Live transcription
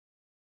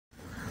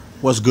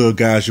What's good,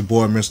 guys? Your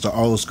boy, Mr.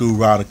 Old School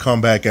Rider, come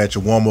back at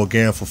you one more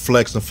again for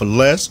Flexing for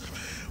Less.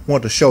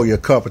 Want to show you a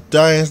couple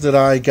things that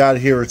I got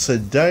here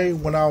today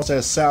when I was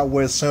at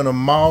Southwest Center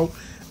Mall,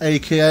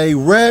 aka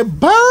Red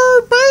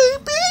Bird,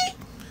 baby.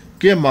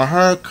 Getting my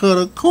hair cut,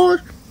 of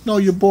course. Know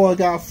your boy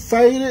got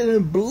faded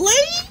and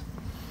blade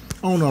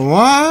on the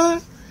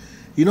line.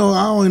 You know,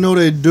 I don't know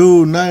that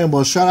dude name,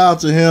 but shout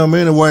out to him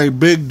anyway,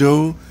 big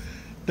dude.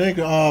 Think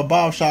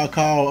Bob Shop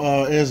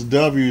called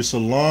SW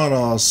Salon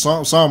or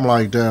something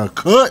like that.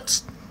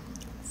 Cuts,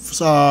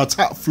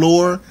 top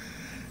floor,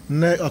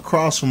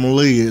 across from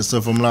Leeds,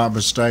 if I'm not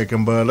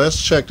mistaken. But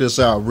let's check this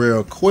out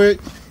real quick.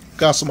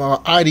 Got some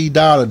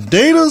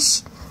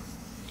Adidas.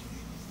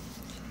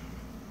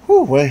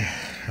 Whew, wait,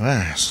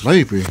 man,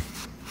 sleepy.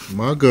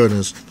 My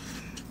goodness.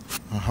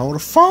 Hold the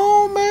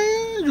phone,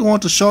 man. You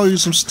want to show you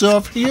some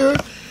stuff here?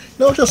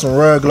 No, just some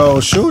regular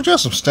old shoes.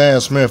 Just some Stan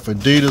Smith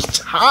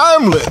Adidas.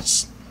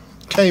 Timeless.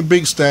 Can't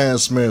beat Stan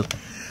Smith.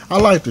 I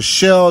like the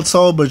shell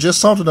toe, but just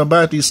something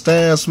about these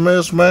Stan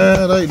Smiths,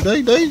 man.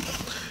 They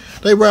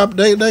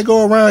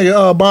go around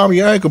your bottom of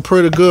your ankle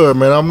pretty good,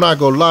 man. I'm not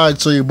gonna lie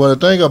to you, but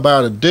the thing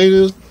about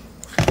Adidas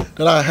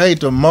that I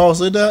hate the most,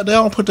 they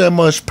don't put that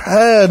much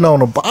padding on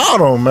the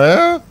bottom,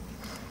 man.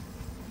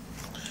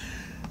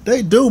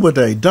 They do, but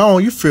they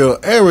don't. You feel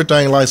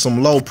everything like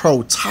some low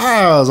pro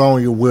tires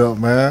on your whip,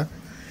 man.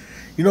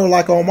 You know,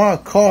 like on my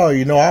car,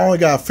 you know, I only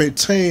got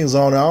 15s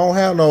on it. I don't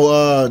have no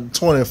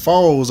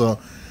 24s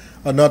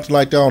or nothing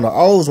like that on the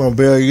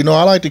Oldsmobile. You know,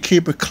 I like to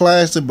keep it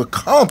classy but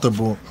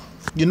comfortable.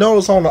 You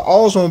notice on the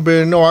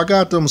Oldsmobile, you know, I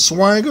got them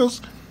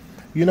swingers.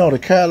 You know, the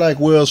Cadillac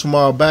wheels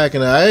from back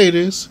in the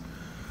 80s.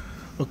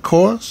 Of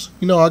course.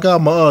 You know, I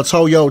got my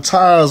Toyota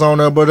tires on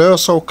there, but they're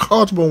so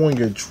comfortable when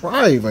you're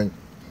driving.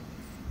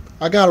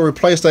 I got to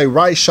replace that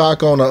right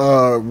shock on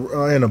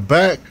the in the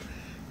back.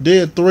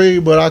 Did 3,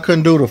 but I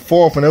couldn't do the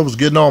 4th, and it was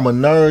getting on my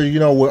nerves, you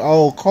know, with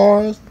old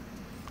cars.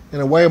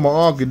 And the way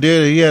my uncle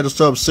did it, he had the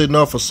stuff sitting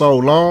up for so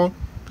long.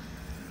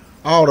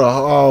 All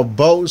the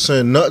bolts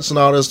and nuts and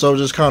all this stuff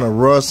just kind of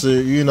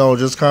rusted, you know,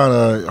 just kind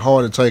of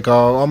hard to take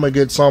off. I'm going to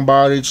get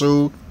somebody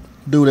to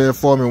do that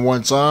for me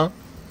one time.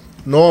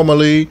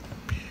 Normally,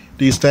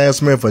 these Stan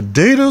Smith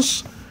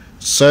Adidas,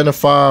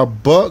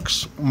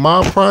 $75,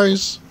 my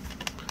price.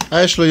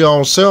 Actually,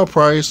 on sale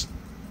price,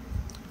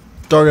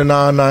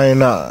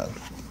 $39.99.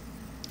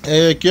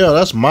 Heck yeah,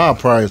 that's my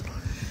price.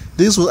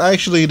 This was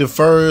actually the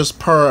first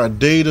pair of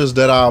Adidas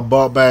that I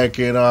bought back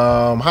in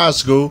high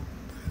school.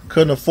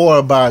 Couldn't afford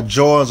to buy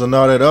Jordans and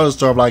all that other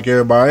stuff like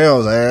everybody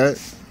else had.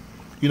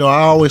 You know,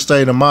 I always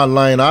stayed in my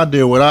lane. I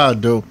did what I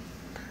do.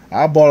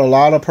 I bought a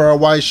lot of pair of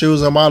white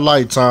shoes in my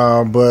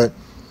lifetime, but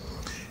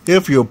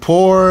if you're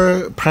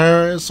poor,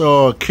 parents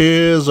or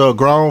kids or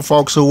grown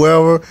folks,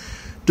 whoever,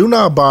 do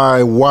not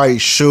buy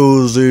white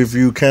shoes if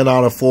you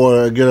cannot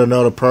afford to get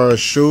another pair of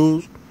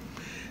shoes.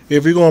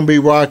 If you're going to be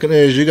rocking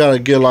this, you got to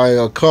get like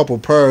a couple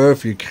pair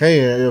if you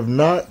can. If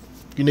not,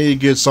 you need to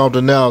get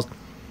something else.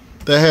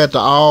 They had the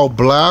all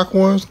black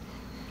ones,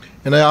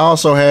 and they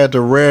also had the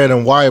red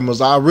and white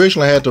ones. I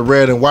originally had the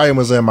red and white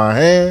ones in my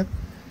hand.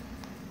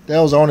 That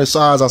was the only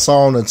size I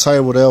saw on the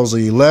table. That was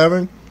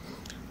 11.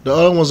 The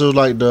other ones was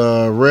like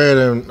the red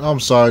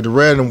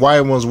and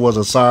white ones was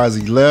a size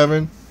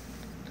 11.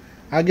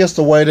 I guess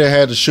the way they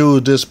had the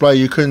shoes display,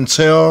 you couldn't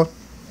tell.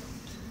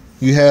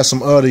 You had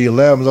some other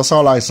 11s. I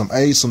saw like some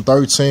 8s, some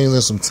 13s,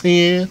 and some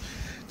 10.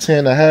 10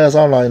 and a half.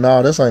 I'm like,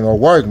 nah, this ain't gonna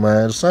work,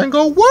 man. This ain't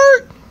gonna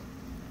work.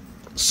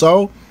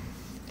 So,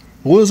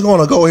 we was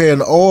gonna go ahead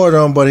and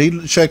order them, but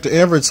he checked the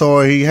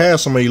inventory. He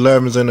had some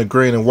 11s in the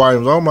green and white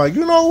ones. I'm like,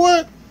 you know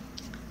what?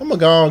 I'm gonna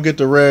go and get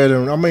the red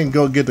and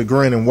go get the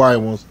green and white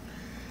ones.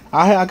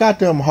 I got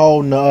them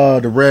holding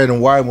the red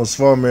and white ones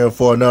for me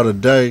for another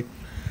day.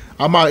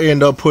 I might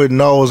end up putting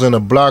those and the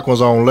black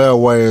ones on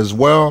layaway as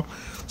well.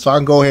 So I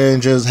can go ahead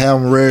and just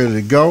have them ready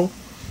to go.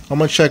 I'm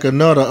going to check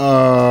another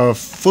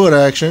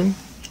Footaction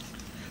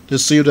to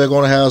see if they're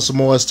going to have some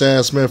more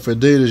Stan Smith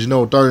Adidas, you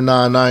know,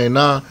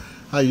 $39.99.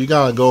 How you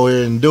got to go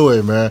ahead and do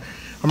it, man.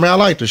 I mean, I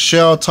like the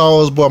shell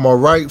toes, but my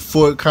right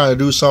foot kind of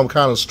do something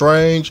kind of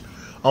strange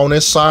on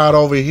this side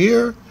over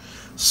here.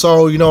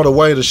 So, you know, the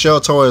way the shell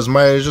toe is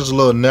made is just a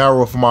little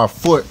narrow for my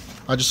foot.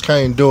 I just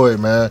can't do it,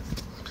 man.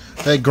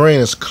 That green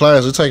is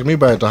classic. It takes me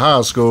back to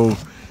high school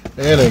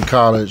and in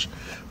college.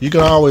 You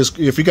can always,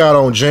 if you got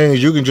on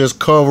jeans, you can just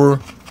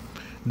cover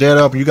that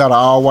up and you got an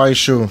all white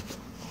shoe.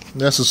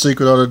 That's the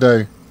secret of the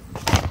day.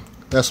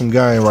 That's some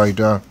game right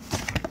there.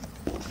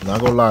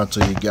 Not gonna lie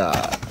to you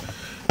guys.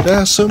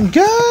 That's some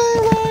game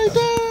right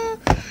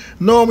there.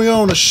 Normally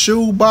on the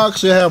shoe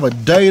box, they have a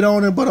date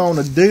on it, but on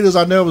Adidas,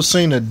 I never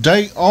seen a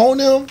date on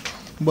them,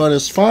 but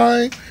it's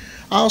fine.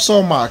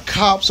 Also, my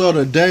cops of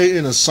the day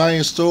in the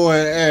same store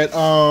at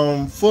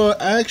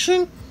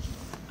Footaction.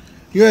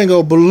 You ain't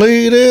gonna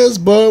believe this,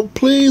 but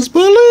please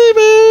believe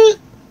it.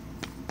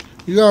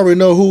 You already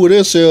know who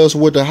this is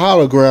with the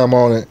hologram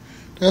on it.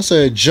 That's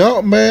a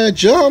Jumpman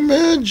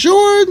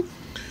Jordan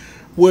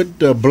with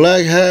the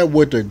black hat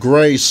with the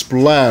gray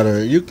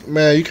splatter. You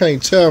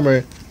can't tell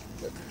me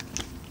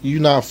you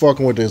not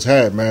fucking with this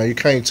hat, man. You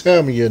can't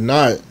tell me you're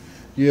not.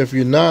 If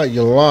you're not,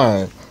 you're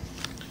lying.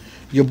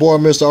 Your boy,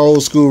 Mr.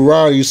 Old School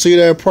Rider, you see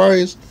that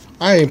price?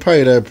 I ain't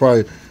pay that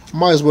price.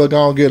 Might as well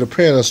go and get a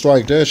pen and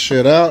strike that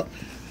shit out.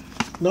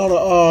 You know,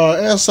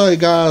 the SA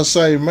guys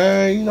say,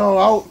 man,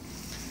 I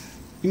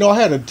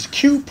had a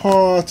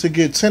coupon to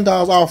get $10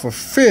 off of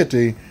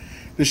 50.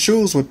 The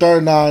shoes were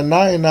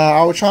 $39.99.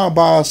 I was trying to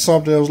buy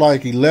something that was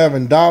like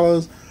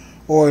 $11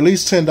 or at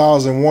least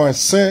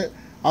 $10.01.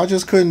 I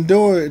just couldn't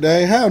do it.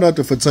 They ain't have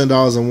nothing for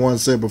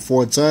 $10.01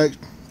 before tax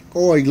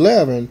or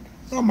 $11.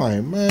 I'm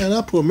like, man,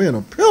 that put me in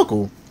a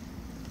pickle.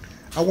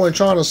 I wasn't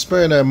trying to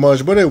spend that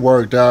much, but it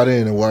worked out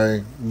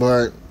anyway.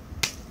 But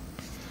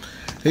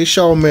he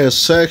showed me a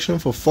section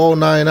for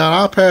 $4.99.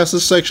 I passed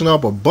this section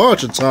up a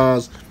bunch of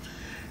times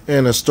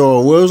in the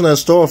store. We was in that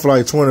store for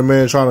like 20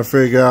 minutes trying to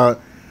figure out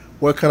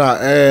what can I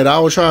add. I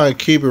was trying to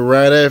keep it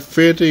right at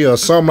 50 or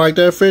something like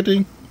that,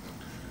 50.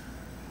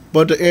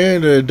 But at the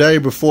end of the day,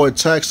 before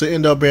tax, it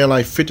ended up being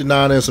like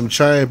 59 and some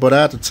change. But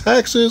after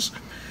taxes,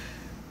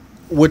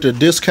 with the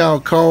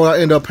discount code, I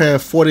ended up paying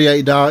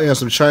 $48 and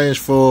some change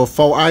for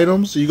 4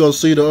 items. You go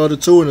see the other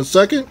 2 in a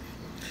second.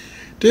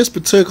 This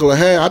particular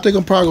hat, I think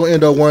I'm probably going to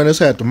end up wearing this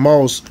hat the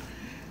most.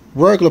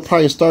 Regular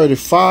price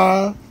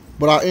 $35,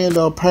 but I end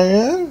up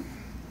paying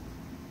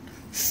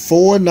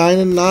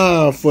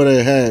 $4.99 for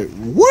that hat.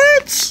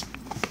 What?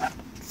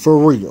 For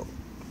real.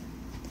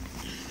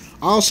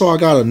 Also, I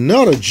got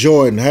another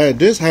Jordan hat.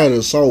 This hat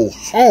is so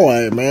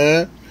hard,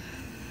 man.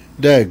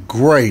 That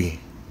gray.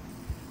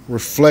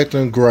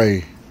 Reflecting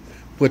gray.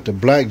 With the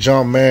black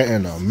jump man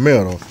in the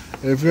middle.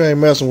 If you ain't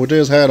messing with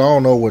this hat, I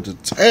don't know what to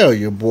tell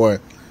you, boy.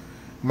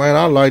 Man,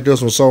 I like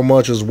this one so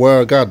much as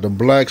well. Got the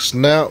black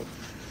snap.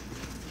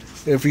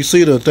 If you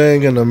see the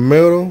thing in the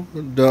middle,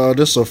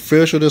 this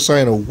official, this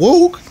ain't a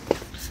woke.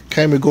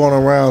 Can't be going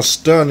around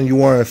stunning you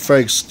wearing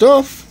fake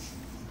stuff.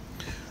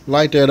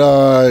 Like that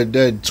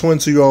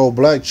 20-year-old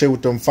black chick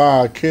with them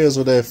 5 kids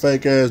with that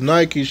fake ass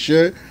Nike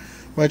shit.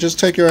 Man, just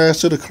take your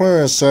ass to the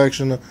clearance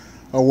section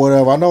or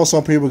whatever. I know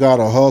some people got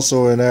to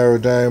hustle and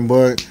everything,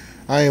 but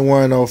I ain't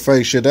wearing no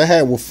fake shit. That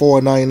hat was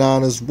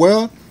 $4.99 as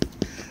well.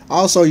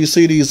 Also, you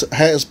see these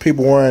hats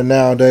people wearing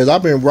nowadays.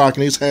 I've been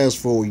rocking these hats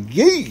for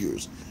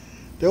years.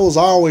 They was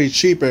always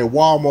cheap at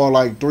Walmart,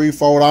 like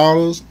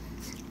 $3-4.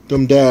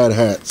 Them dad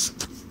hats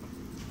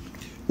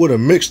with a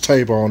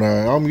mixtape on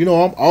there.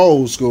 I'm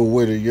old school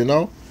with it, you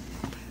know.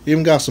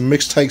 Even got some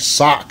mixtape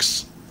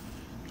socks.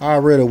 I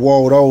already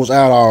wore those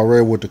out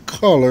already with the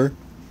color.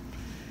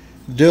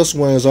 This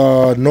one's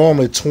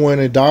normally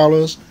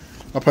 $20.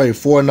 I paid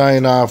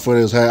 $4.99 for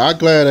this hat. I'm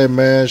glad that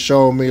man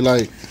showed me,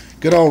 like,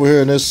 get over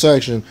here in this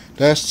section.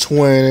 That's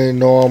 $20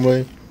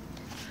 normally.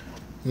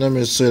 Let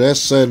me see. That's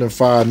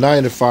 $75,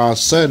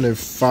 $95,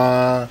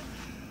 $75.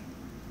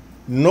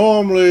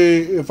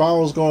 Normally, if I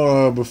was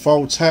going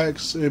before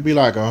tax, it'd be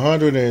like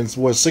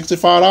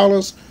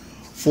 $65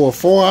 for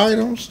 4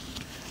 items.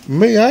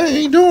 Me, I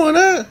ain't doing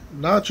that.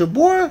 Not your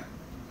boy.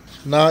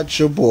 Not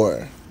your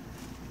boy.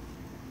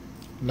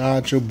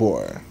 Not your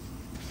boy.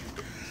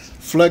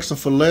 Flexing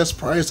for less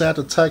price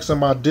after tax on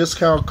my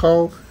discount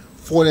code.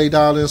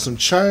 $48 and some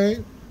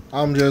change.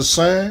 I'm just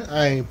saying,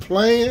 I ain't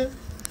playing.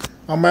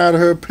 I'm out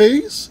of her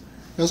piece.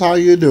 That's how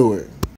you do it.